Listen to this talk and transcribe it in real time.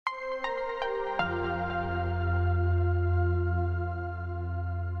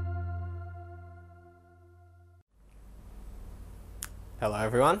Hello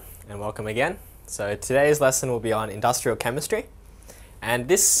everyone, and welcome again. So today's lesson will be on industrial chemistry, and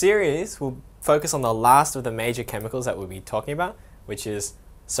this series will focus on the last of the major chemicals that we'll be talking about, which is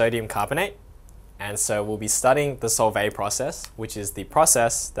sodium carbonate. And so we'll be studying the Solvay process, which is the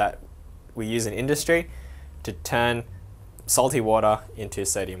process that we use in industry to turn salty water into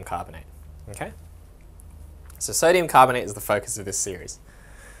sodium carbonate. Okay? So sodium carbonate is the focus of this series.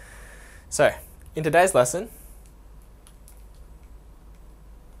 So in today's lesson,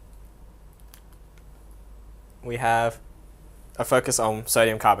 we have a focus on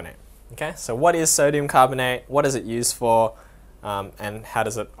sodium carbonate. Okay, so what is sodium carbonate? What is it used for? And how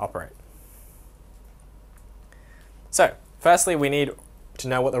does it operate? So, firstly, we need to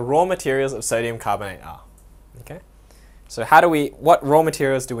know what the raw materials of sodium carbonate are. Okay, so what raw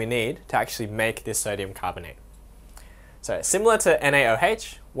materials do we need to actually make this sodium carbonate? So, similar to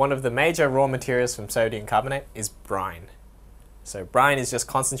NaOH, one of the major raw materials from sodium carbonate is brine. So, brine is just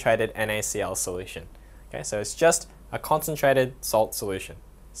concentrated NaCl solution. Okay, so it's just a concentrated salt solution.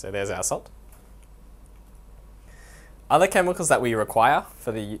 So there's our salt. Other chemicals that we require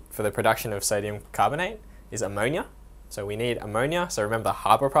for the production of sodium carbonate is ammonia. So we need ammonia. So remember the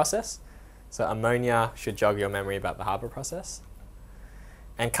Haber process. So ammonia should jog your memory about the Haber process.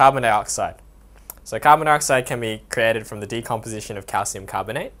 And carbon dioxide. So carbon dioxide can be created from the decomposition of calcium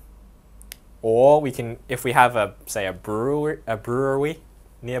carbonate, or we can, if we have a brewery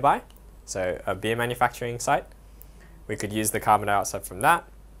nearby, so a beer manufacturing site, we could use the carbon dioxide from that.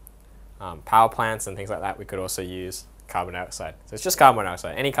 Power plants and things like that, we could also use carbon dioxide. So it's just carbon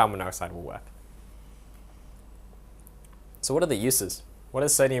dioxide. Any carbon dioxide will work. So what are the uses? What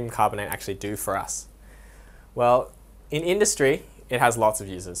does sodium carbonate actually do for us? Well, in industry, it has lots of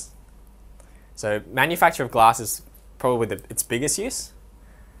uses. So manufacture of glass is probably its biggest use.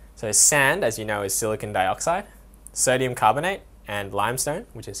 So sand, as you know, is silicon dioxide. Sodium carbonate and limestone,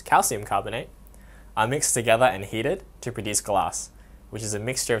 which is calcium carbonate, are mixed together and heated to produce glass, which is a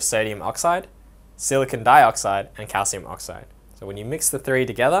mixture of sodium oxide, silicon dioxide, and calcium oxide. So when you mix the three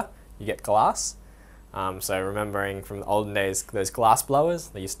together, you get glass. So remembering from the olden days, those glass blowers,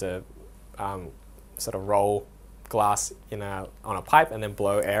 they used to sort of roll glass on a pipe and then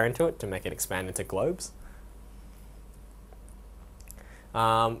blow air into it to make it expand into globes.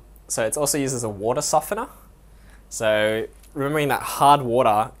 So it's also used as a water softener. So remembering that hard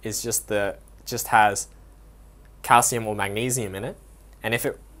water is just has calcium or magnesium in it, and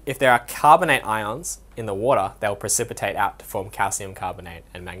if there are carbonate ions in the water, they'll precipitate out to form calcium carbonate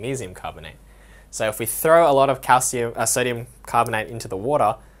and magnesium carbonate. So if we throw a lot of sodium carbonate into the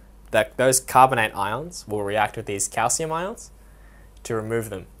water, those carbonate ions will react with these calcium ions to remove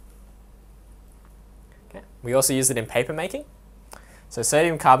them. Okay. We also use it in papermaking. So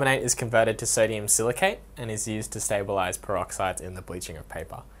sodium carbonate is converted to sodium silicate and is used to stabilize peroxides in the bleaching of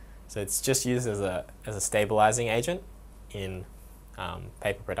paper. So it's just used as a stabilizing agent in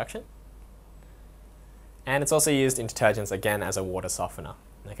paper production. And it's also used in detergents, again, as a water softener.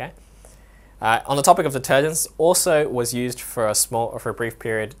 Okay. On the topic of detergents, also was used for a brief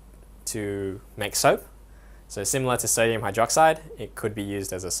period to make soap. So similar to sodium hydroxide, it could be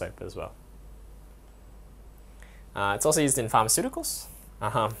used as a soap as well. It's also used in pharmaceuticals,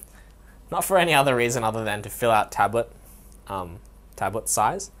 not for any other reason other than to fill out tablet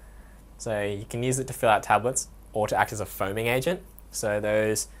size. So you can use it to fill out tablets or to act as a foaming agent. So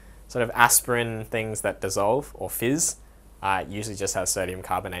those sort of aspirin things that dissolve or fizz usually just have sodium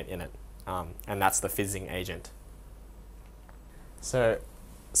carbonate in it, and that's the fizzing agent. So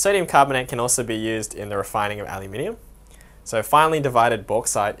sodium carbonate can also be used in the refining of aluminium. So finely divided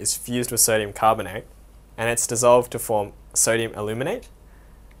bauxite is fused with sodium carbonate, and it's dissolved to form sodium aluminate,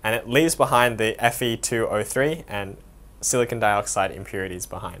 and it leaves behind the Fe2O3 and silicon dioxide impurities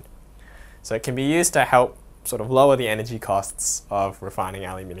behind. So it can be used to help sort of lower the energy costs of refining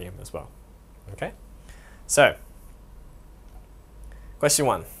aluminium as well. Okay, so question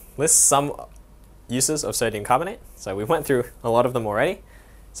 1, list some uses of sodium carbonate. So we went through a lot of them already,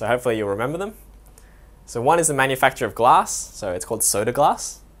 so hopefully you'll remember them. So one is the manufacture of glass, so it's called soda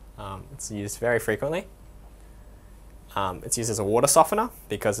glass. It's used very frequently. It's used as a water softener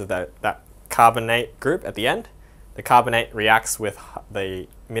because of that carbonate group at the end. The carbonate reacts with the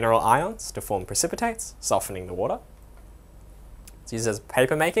mineral ions to form precipitates, softening the water. It's used as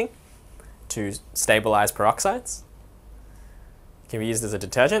paper making to stabilize peroxides. It can be used as a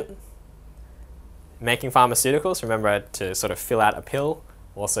detergent. Making pharmaceuticals, remember to sort of fill out a pill,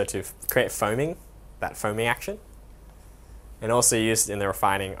 also to create foaming, that foaming action. And also used in the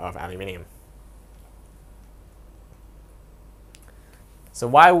refining of aluminium. So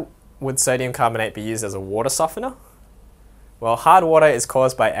why would sodium carbonate be used as a water softener? Well, hard water is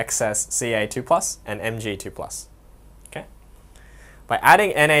caused by excess Ca2+ and Mg2+. Okay? By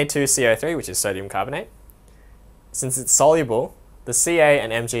adding Na2CO3, which is sodium carbonate, since it's soluble, the Ca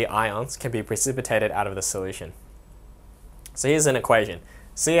and Mg ions can be precipitated out of the solution. So here's an equation.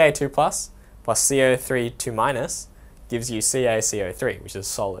 Ca2+ plus CO3 2- gives you CaCO3, which is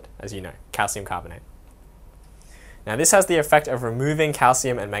solid, as you know, calcium carbonate. Now this has the effect of removing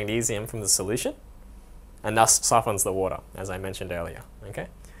calcium and magnesium from the solution, and thus softens the water, as I mentioned earlier. Okay,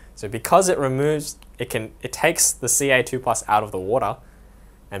 so because it removes, it takes the Ca2+ out of the water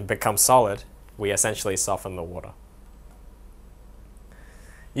and becomes solid, we essentially soften the water.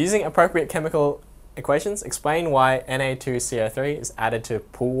 Using appropriate chemical equations, explain why Na2CO3 is added to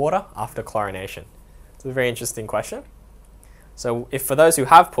pool water after chlorination. It's a very interesting question. So if for those who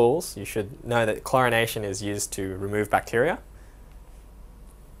have pools, you should know that chlorination is used to remove bacteria.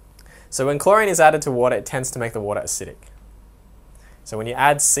 So when chlorine is added to water, it tends to make the water acidic. So when you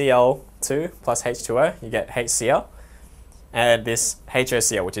add Cl2 plus H2O, you get HCl, and this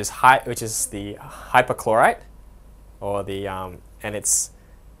HOCl, which is the hypochlorite, or the and it's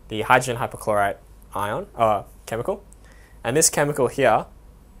the hydrogen hypochlorite ion chemical, and this chemical here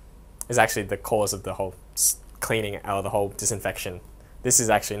is actually the cause of the whole cleaning or the whole disinfection. This is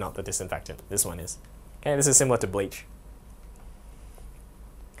actually not the disinfectant. This one is. Okay, this is similar to bleach.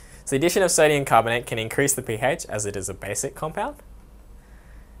 So the addition of sodium carbonate can increase the pH as it is a basic compound.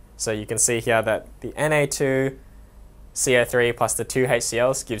 So you can see here that the Na2CO3 plus the 2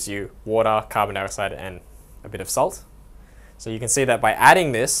 HCls gives you water, carbon dioxide, and a bit of salt. So you can see that by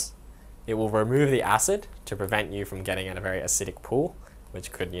adding this, it will remove the acid to prevent you from getting in a very acidic pool,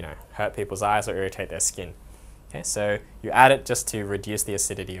 which could, hurt people's eyes or irritate their skin. Okay, so you add it just to reduce the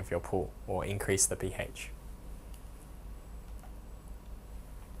acidity of your pool or increase the pH.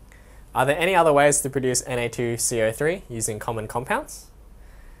 Are there any other ways to produce Na2CO3 using common compounds?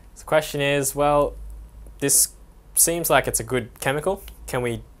 So the question is, well, this seems like it's a good chemical. Can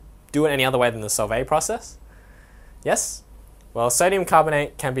we do it any other way than the Solvay process? Yes. Well, sodium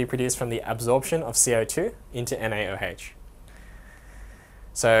carbonate can be produced from the absorption of CO2 into NaOH.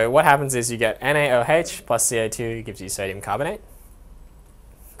 So what happens is you get NaOH plus CO2 gives you sodium carbonate.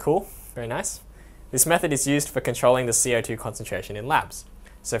 Cool, very nice. This method is used for controlling the CO2 concentration in labs.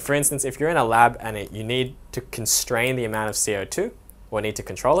 So for instance, if you're in a lab and you need to constrain the amount of CO2 or need to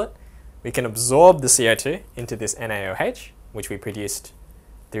control it, we can absorb the CO2 into this NaOH, which we produced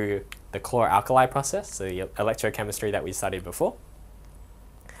through the chloralkali process, so the electrochemistry that we studied before.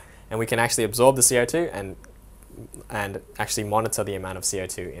 And we can actually absorb the CO2 and actually monitor the amount of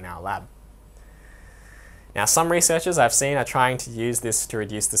CO2 in our lab. Now, some researchers I've seen are trying to use this to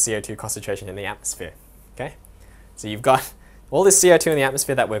reduce the CO2 concentration in the atmosphere. Okay, so you've got all this CO2 in the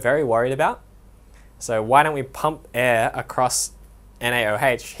atmosphere that we're very worried about. So why don't we pump air across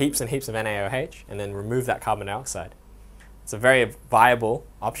NaOH, heaps and heaps of NaOH, and then remove that carbon dioxide? It's a very viable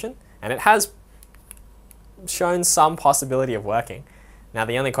option, and it has shown some possibility of working. Now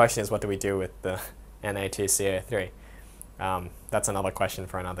the only question is, what do we do with the Na2CO3? That's another question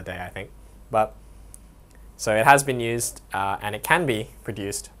for another day, I think. But so it has been used, and it can be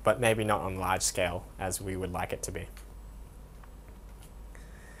produced, but maybe not on large scale as we would like it to be.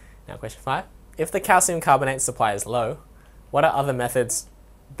 Now question 5. If the calcium carbonate supply is low, what are other methods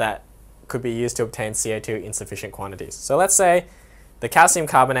that could be used to obtain CO2 in sufficient quantities? So let's say the calcium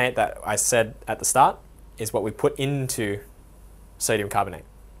carbonate that I said at the start is what we put into sodium carbonate.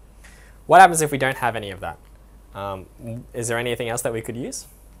 What happens if we don't have any of that? Is there anything else that we could use?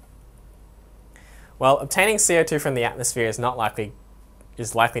 Well, obtaining CO2 from the atmosphere is likely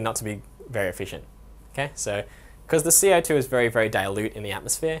not to be very efficient. Okay, so because the CO2 is very, very dilute in the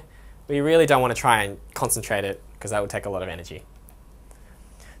atmosphere, we really don't want to try and concentrate it because that would take a lot of energy.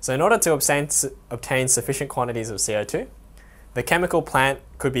 So in order to obtain sufficient quantities of CO2, the chemical plant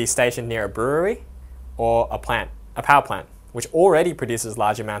could be stationed near a brewery or a power plant, which already produces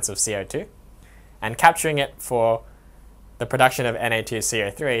large amounts of CO2, and capturing it for the production of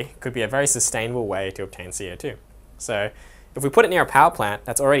Na2CO3 could be a very sustainable way to obtain CO2. So if we put it near a power plant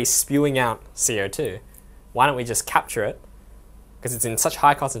that's already spewing out CO2, why don't we just capture it, because it's in such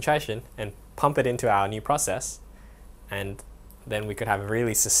high concentration, and pump it into our new process, and then we could have a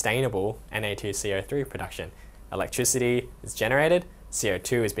really sustainable Na2CO3 production. Electricity is generated,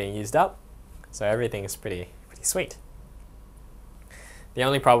 CO2 is being used up, so everything is pretty sweet. The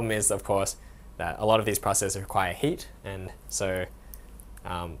only problem is, of course, that a lot of these processes require heat, and so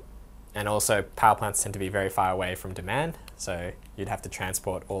and also power plants tend to be very far away from demand, so you'd have to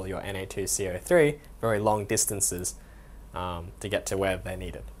transport all your Na2CO3 very long distances to get to where they're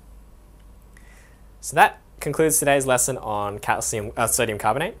needed. So that concludes today's lesson on sodium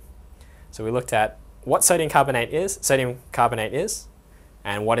carbonate. So we looked at what sodium carbonate is,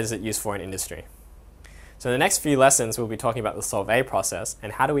 and what is it used for in industry. So in the next few lessons, we'll be talking about the Solvay process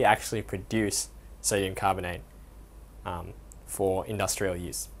and how do we actually produce sodium carbonate for industrial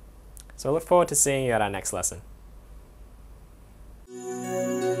use. So I look forward to seeing you at our next lesson.